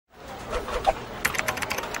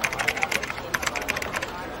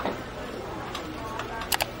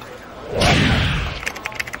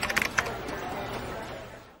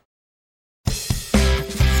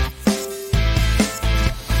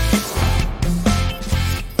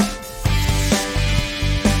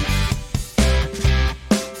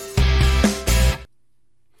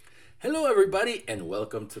everybody, and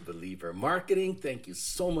welcome to Believer Marketing. Thank you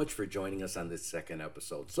so much for joining us on this second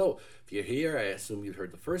episode. So, if you're here, I assume you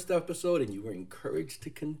heard the first episode and you were encouraged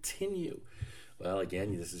to continue. Well,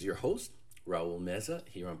 again, this is your host, Raul Meza,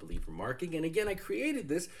 here on Believer Marketing. And again, I created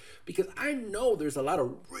this because I know there's a lot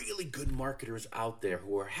of really good marketers out there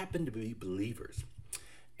who happen to be believers.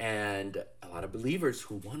 And a lot of believers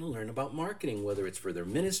who want to learn about marketing, whether it's for their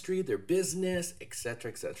ministry, their business,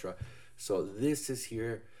 etc., etc. So this is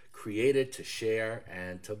here created to share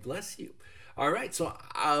and to bless you. All right, so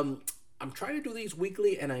I'm trying to do these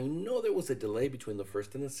weekly, and I know there was a delay between the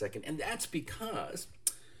first and the second, and that's because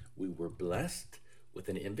we were blessed with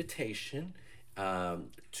an invitation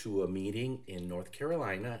to a meeting in North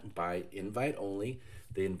Carolina by invite only.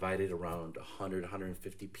 They invited around 100,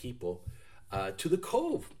 150 people to the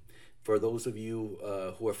Cove. For those of you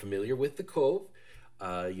who are familiar with the Cove,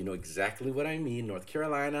 you know exactly what I mean, North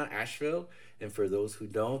Carolina, Asheville. And for those who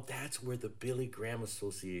don't, that's where the Billy Graham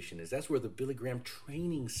Association is. That's where the Billy Graham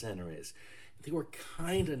Training Center is. They were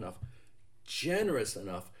kind enough, generous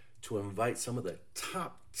enough to invite some of the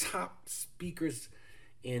top speakers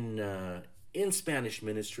in Spanish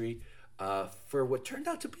ministry for what turned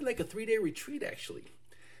out to be like a 3-day retreat, actually.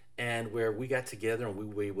 And where we got together and we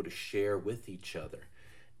were able to share with each other.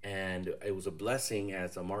 And it was a blessing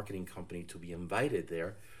as a marketing company to be invited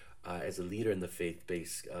there as a leader in the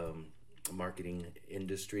faith-based marketing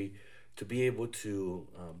industry, to be able to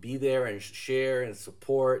be there and share and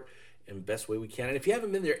support in the best way we can. And if you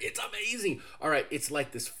haven't been there, it's amazing. All right, it's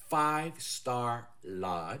like this 5-star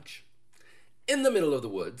lodge in the middle of the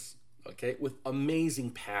woods, okay, with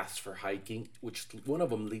amazing paths for hiking, which one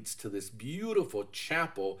of them leads to this beautiful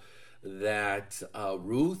chapel that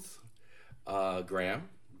Ruth Graham,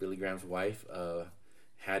 Billy Graham's wife,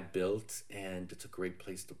 had built, and it's a great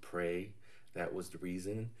place to pray. That was the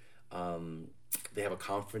reason. They have a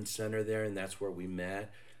conference center there, and that's where we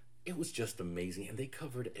met. It was just amazing, and they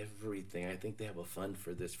covered everything. I think they have a fund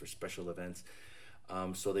for this, for special events.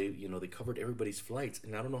 So they covered everybody's flights,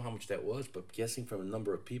 and I don't know how much that was, but guessing from a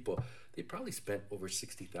number of people, they probably spent over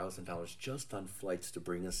 $60,000 just on flights to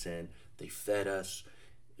bring us in. They fed us.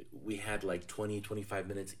 We had like 20, 25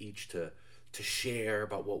 minutes each to share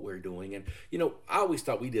about what we're doing. And, I always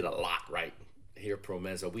thought we did a lot, right? Here at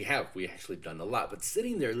Promeza, we actually done a lot, but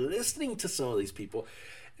sitting there listening to some of these people,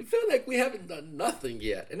 it felt like we haven't done nothing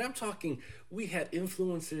yet. And I'm talking, we had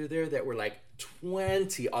influencers there that were like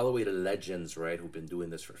 20, all the way to legends, right, who've been doing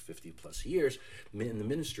this for 50 plus years in the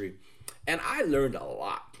ministry. And I learned a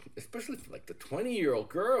lot, especially for like the 20-year-old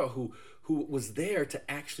girl who was there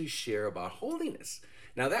to actually share about holiness.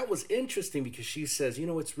 Now that was interesting because she says,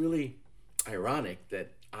 it's really ironic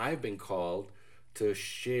that I've been called to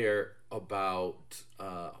share about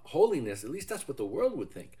holiness. At least that's what the world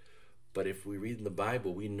would think. But if we read in the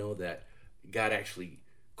Bible, we know that God actually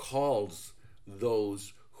calls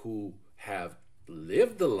those who have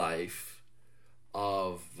lived the life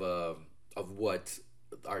of what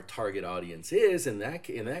our target audience is in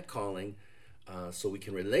that calling, so we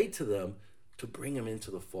can relate to them, to bring them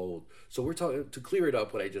into the fold. So we're talking, to clear it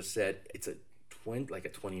up, what I just said, it's a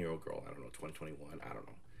 20-year-old girl, I don't know, 2021, I don't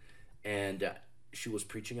know. And she was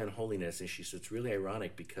preaching on holiness, and she said, it's really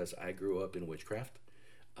ironic because I grew up in witchcraft,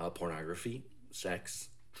 pornography, sex,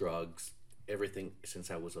 drugs, everything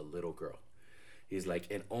since I was a little girl. He's like,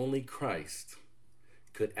 and only Christ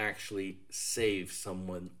could actually save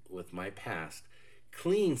someone with my past,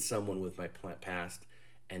 clean someone with my past,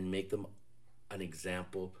 and make them an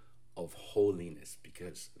example of holiness,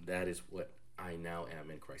 because that is what I now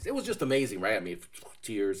am in Christ. It was just amazing, right? I mean,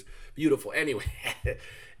 tears, beautiful. Anyway,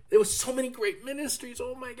 there was so many great ministries.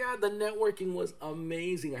 Oh my God, the networking was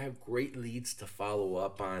amazing. I have great leads to follow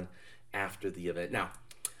up on after the event. Now,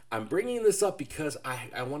 I'm bringing this up because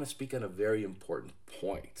I want to speak on a very important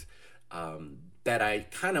point that I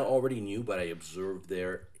kind of already knew, but I observed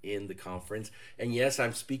there in the conference. And yes,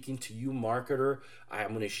 I'm speaking to you, marketer. I'm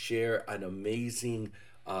going to share an amazing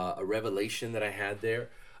a revelation that I had there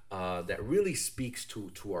that really speaks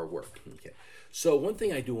to our work. Okay. So one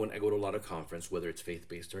thing I do when I go to a lot of conference, whether it's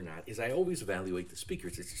faith-based or not, is I always evaluate the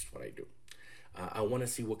speakers. It's just what I do. I want to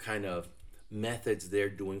see what kind of methods they're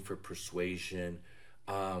doing for persuasion,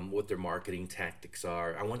 what their marketing tactics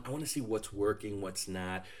are. I want to see what's working, what's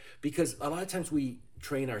not, because a lot of times we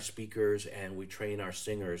train our speakers and we train our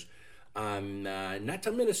singers not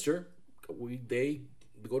to minister. They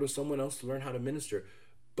go to someone else to learn how to minister,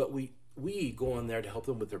 but we go on there to help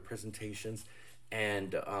them with their presentations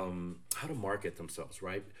and how to market themselves,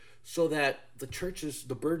 right? So that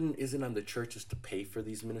the burden isn't on the churches to pay for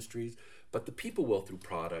these ministries, but the people will through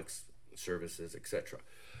products, services, etc.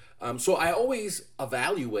 So I always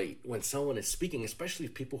evaluate when someone is speaking, especially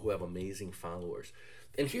people who have amazing followers.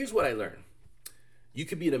 And here's what I learned. You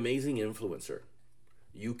can be an amazing influencer.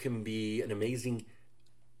 You can be an amazing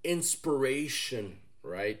inspiration,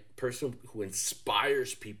 right? Person who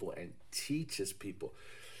inspires people and teaches people.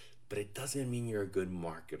 But it doesn't mean you're a good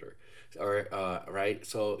marketer, or right?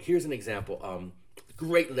 So here's an example.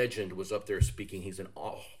 Great legend was up there speaking. He's an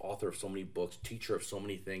author of so many books, teacher of so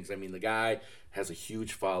many things. I mean, the guy has a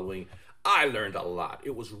huge following. I learned a lot.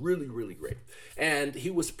 It was really, really great. And he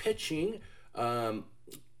was pitching. I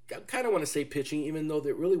kind of want to say pitching, even though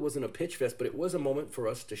there really wasn't a pitch fest, but it was a moment for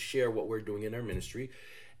us to share what we're doing in our ministry,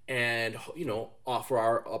 and offer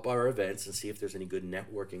up our events and see if there's any good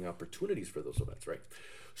networking opportunities for those events, right?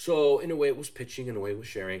 So in a way, it was pitching, in a way, it was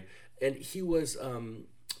sharing, and he was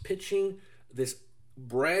pitching this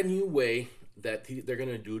brand new way that they're going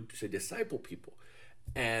to do to disciple people.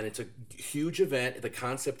 And it's a huge event. The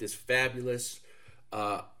concept is fabulous.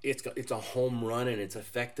 It's a home run in its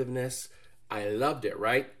effectiveness. I loved it,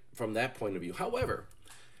 right? From that point of view. However,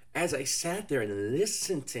 as I sat there and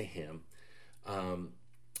listened to him,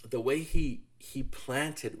 the way he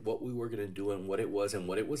planted what we were going to do and what it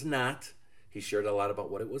was not. He shared a lot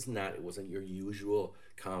about what it was not. It wasn't your usual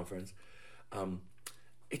conference.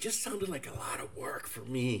 It just sounded like a lot of work for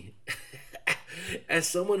me. As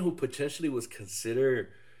someone who potentially was considered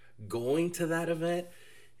going to that event,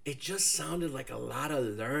 it just sounded like a lot of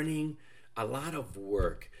learning, a lot of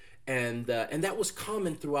work. And that was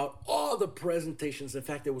common throughout all the presentations. In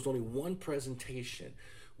fact, there was only one presentation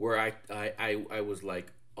where I was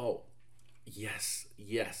like, oh, yes,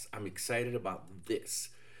 I'm excited about this.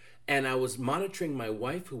 And I was monitoring my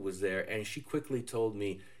wife who was there, and she quickly told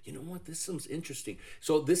me, you know what, this sounds interesting.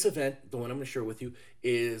 So this event, the one I'm going to share with you,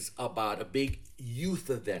 is about a big youth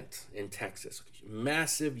event in Texas.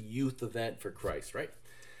 Massive youth event for Christ, right?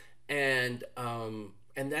 And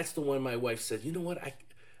that's the one my wife said, you know what,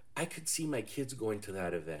 I could see my kids going to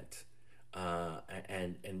that event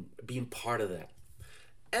and being part of that.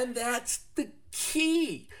 And that's the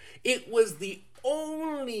key. It was the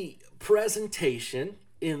only presentation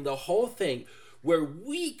in the whole thing where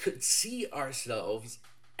we could see ourselves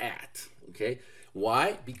at, okay?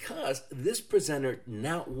 Why? Because this presenter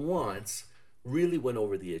not once really went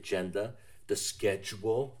over the agenda, the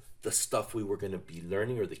schedule, the stuff we were going to be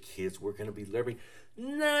learning or the kids were going to be learning.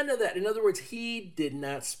 None of that. In other words, he did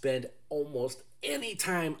not spend almost any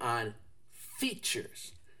time on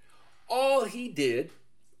features. All he did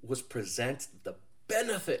was present the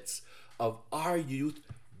benefits of our youth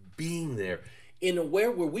being there in a way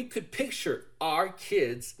where we could picture our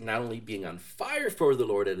kids not only being on fire for the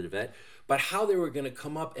Lord at an event, but how they were going to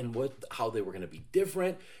come up and how they were going to be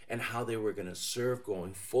different and how they were going to serve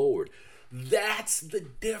going forward. That's the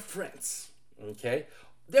difference, okay?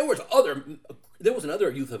 There was another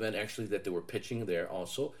youth event actually that they were pitching there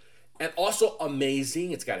also, and also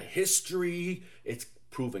amazing. It's got a history, it's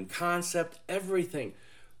proven concept, everything.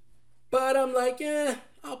 But I'm like,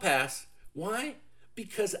 I'll pass. Why?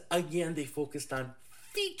 Because again, they focused on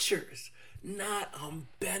features, not on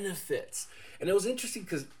benefits. And it was interesting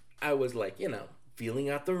because I was like, feeling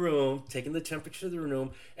out the room, taking the temperature of the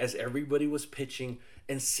room as everybody was pitching,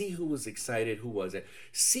 and see who was excited, who wasn't.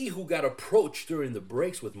 See who got approached during the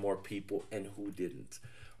breaks with more people and who didn't,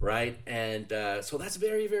 right? And so that's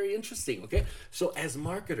very, very interesting, okay? So as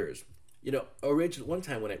marketers, one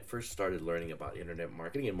time when I first started learning about internet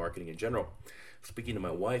marketing and marketing in general, speaking to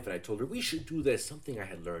my wife, and I told her we should do this, something I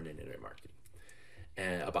had learned in internet marketing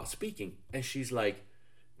and about speaking. And she's like,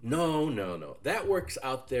 no, that works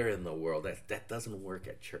out there in the world. That doesn't work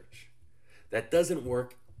at church. That doesn't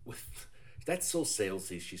work with, that's so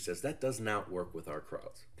salesy, she says. That does not work with our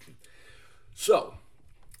crowds. So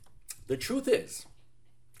the truth is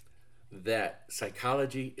that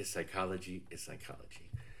psychology is psychology is psychology.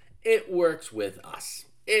 It works with us.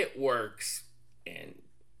 It works in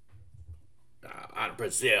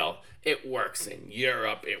Brazil. It works in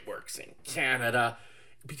Europe. It works in Canada.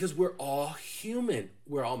 Because we're all human.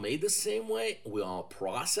 We're all made the same way. We all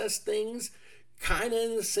process things kind of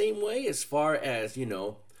in the same way as far as,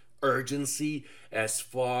 urgency, as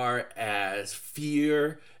far as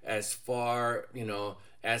fear, as far,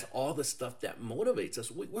 as all the stuff that motivates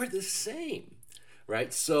us. We're the same,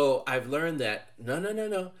 right? So I've learned that,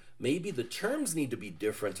 no. Maybe the terms need to be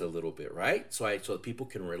different a little bit, right? So that people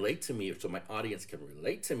can relate to me, so my audience can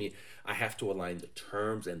relate to me, I have to align the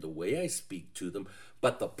terms and the way I speak to them.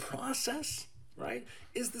 But the process, right,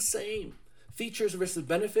 is the same. Features versus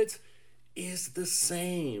benefits is the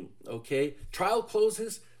same, okay? Trial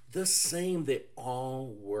closes, the same. They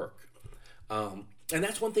all work. And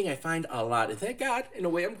that's one thing I find a lot. And thank God, in a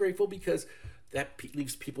way, I'm grateful because that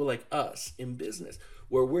leaves people like us in business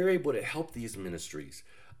where we're able to help these ministries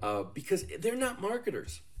because they're not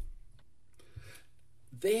marketers.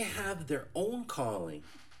 They have their own calling,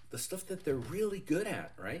 the stuff that they're really good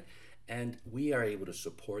at, right? And we are able to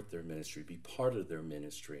support their ministry, be part of their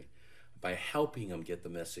ministry by helping them get the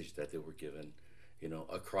message that they were given,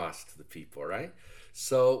 across to the people, right?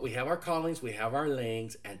 So we have our callings, we have our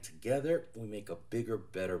layings, and together we make a bigger,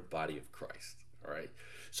 better body of Christ, all right?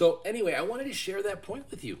 So anyway, I wanted to share that point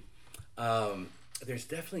with you. There's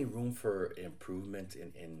definitely room for improvement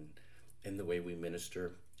in the way we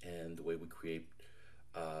minister and the way we create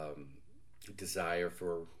desire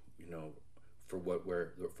for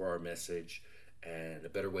for our message and a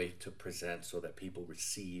better way to present so that people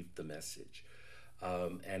receive the message.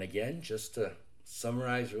 And again, just to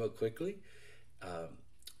summarize real quickly,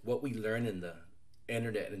 what we learn in the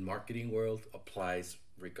internet and marketing world applies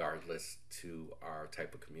regardless to our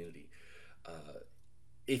type of community.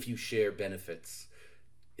 If you share benefits,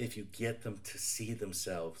 if you get them to see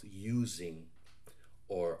themselves using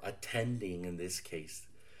or attending in this case,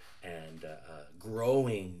 and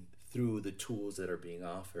growing through the tools that are being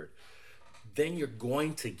offered, then you're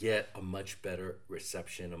going to get a much better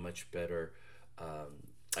reception, a much better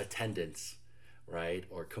attendance, right?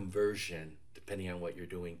 Or conversion, depending on what you're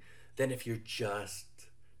doing, than if you're just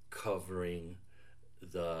covering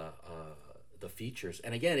the features.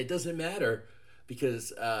 And again, it doesn't matter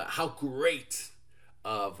because how great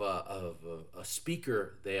of a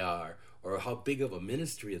speaker they are or how big of a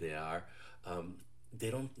ministry they are. They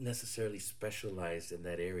don't necessarily specialize in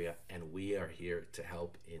that area, and we are here to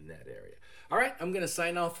help in that area. All right, I'm going to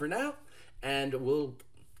sign off for now, and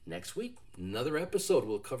next week, another episode,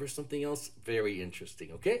 we'll cover something else very interesting,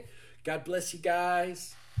 okay? God bless you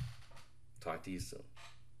guys. Talk to you soon.